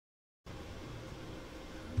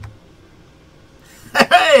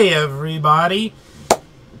Hey everybody,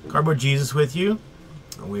 Cardboard Jesus with you.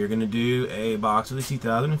 We're going to do a box of the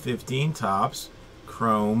 2015 Topps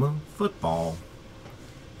Chrome Football.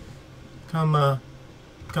 Come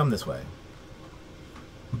this way.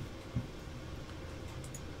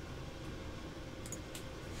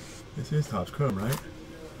 This is Topps Chrome, right?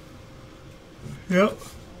 Yep.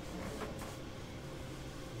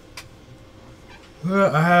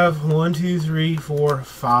 Well, I have 1, 2, 3, 4,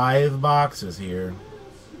 5 boxes here.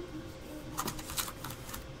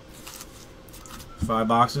 5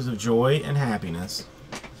 boxes of joy and happiness.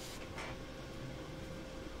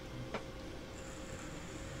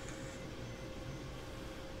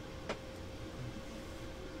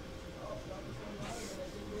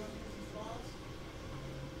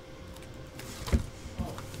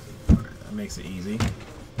 That makes it easy.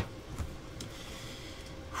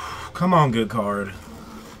 Come on, good card.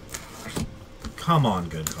 Come on,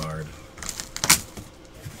 good card.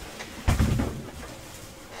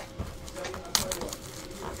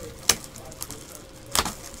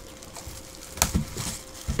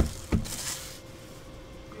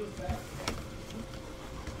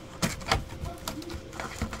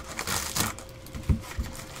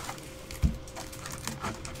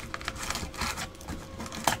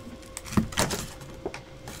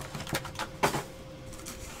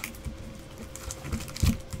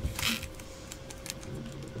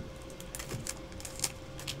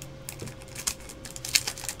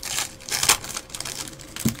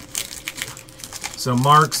 So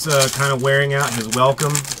Mark's kind of wearing out his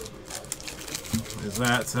welcome. Is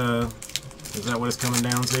that what it's coming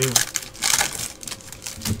down to?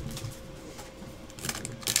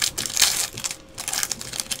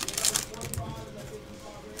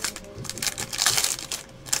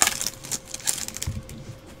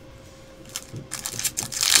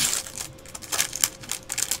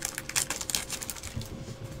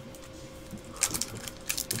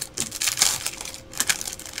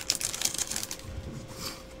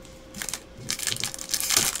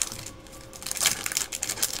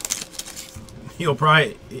 You'll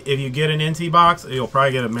probably, if you get an NT box, you'll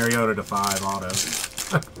probably get a Mariota to 5 auto.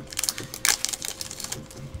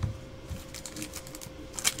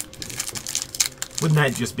 Wouldn't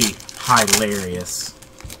that just be hilarious?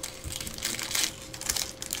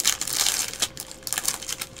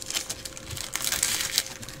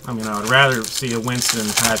 I mean, I would rather see a Winston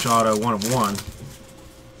patch auto 1 of 1.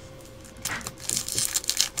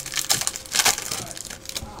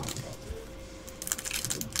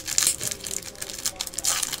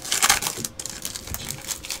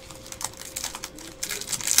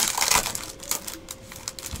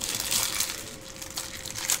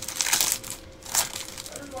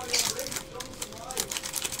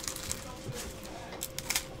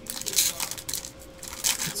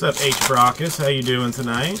 What's up, H. Brockus? How you doing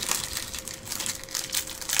tonight?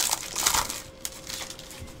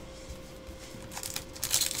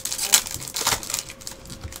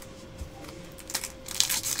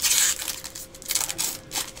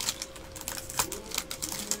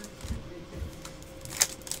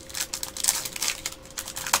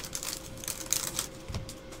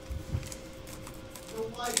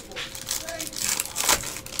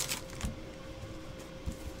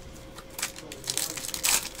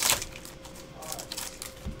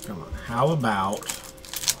 Come on, how about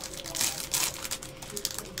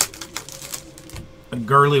a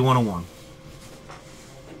Gurley 101?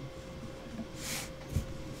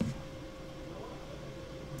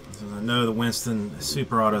 I know the Winston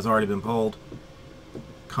Super Auto has already been pulled.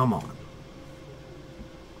 Come on.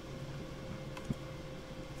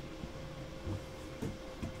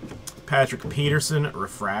 Patrick Peterson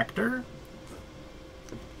Refractor.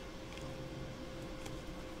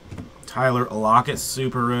 Tyler Lockett,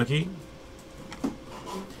 Super Rookie.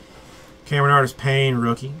 Cameron Artis-Payne,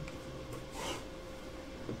 Rookie.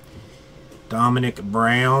 Dominic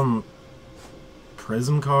Brown,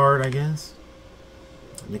 Prism card, I guess.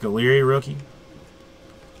 Nick O'Leary, Rookie.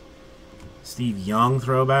 Steve Young,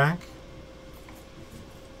 Throwback.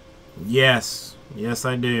 Yes. Yes,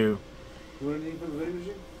 I do. You want anything for the vending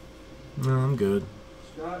machine? No, I'm good.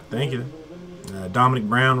 Scott, Thank you. Dominic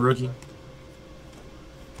Brown, Rookie.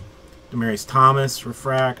 Demaryius Thomas,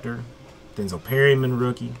 Refractor. Denzel Perryman,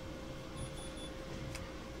 Rookie.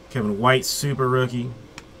 Kevin White, Super Rookie.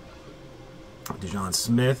 DeJon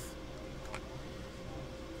Smith.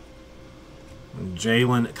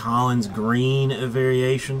 Jalen Collins, Green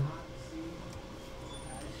Variation.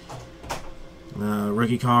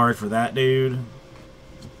 Rookie card for that dude.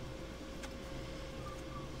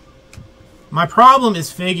 My problem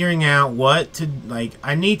is figuring out what to, like,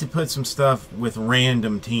 I need to put some stuff with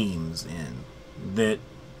random teams in that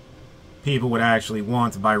people would actually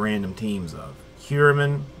want to buy random teams of.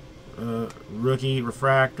 Heuerman, rookie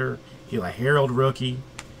refractor. Eli Harold rookie.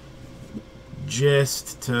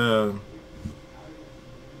 Just to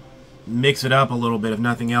mix it up a little bit, if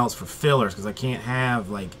nothing else, for fillers, because I can't have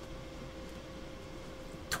like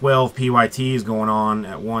 12 PYTs going on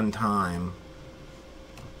at one time.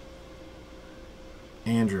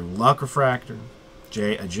 Andrew Luck refractor.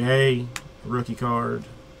 A J rookie card.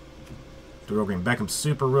 Darrell Green Beckham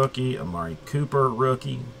super rookie. Amari Cooper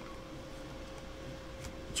rookie.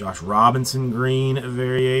 Josh Robinson green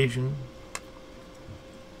variation.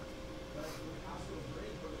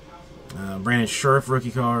 Brandon Scherf rookie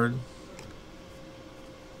card.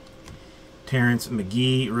 Terrence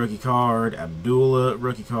McGee rookie card. Abdullah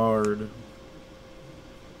rookie card.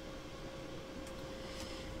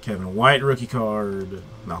 Kevin White rookie card.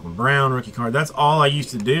 Malcolm Brown rookie card. That's all I used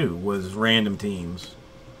to do was random teams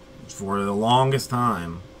for the longest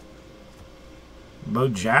time. Bo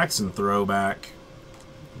Jackson throwback.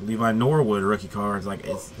 Levi Norwood rookie cards. Like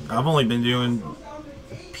I've only been doing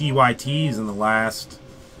PYTs in the last,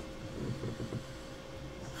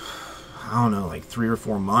 I don't know, like 3 or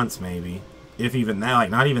 4 months maybe. If even that, like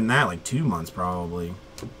not even that, like 2 months probably.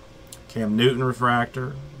 Cam Newton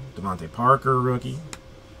refractor. Devontae Parker rookie.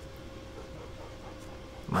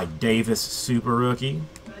 Mike Davis super rookie.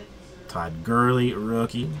 Todd Gurley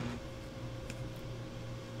rookie.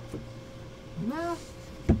 Nah.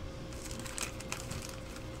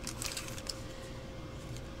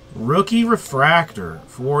 Rookie refractor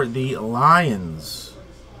for the Lions.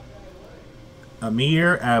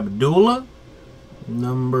 Amir Abdullah,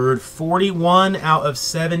 numbered 41 out of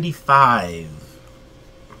 75.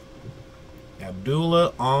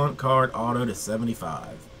 Abdullah on card auto to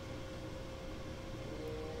 75.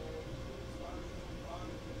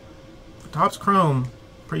 Topps Chrome,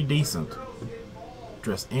 pretty decent.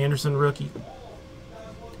 Dress Anderson rookie.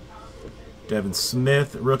 Devin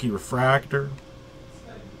Smith rookie refractor.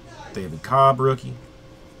 David Cobb rookie.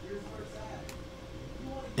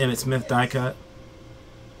 Emmitt Smith die cut.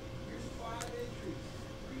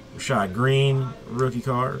 Rashad Green rookie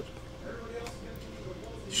card.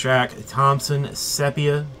 Shaq Thompson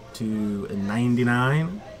sepia to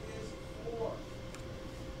 99.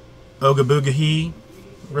 Ogabugahi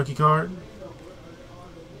rookie card.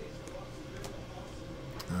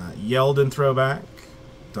 Yeldon throwback.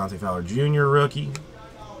 Dante Fowler Jr. rookie.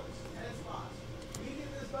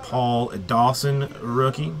 Paul Dawson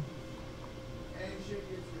rookie.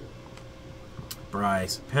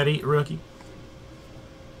 Bryce Petty rookie.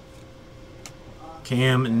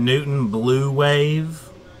 Cam Newton Blue Wave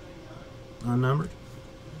unnumbered.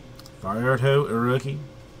 Fajardo rookie.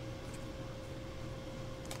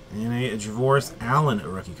 And a Javoris Allen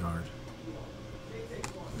rookie card.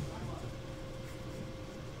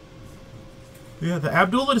 Yeah, the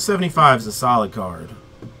Abdullah to 75 is a solid card.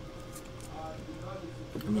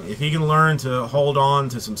 I mean, if he can learn to hold on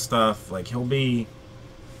to some stuff, like, he'll be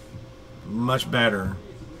much better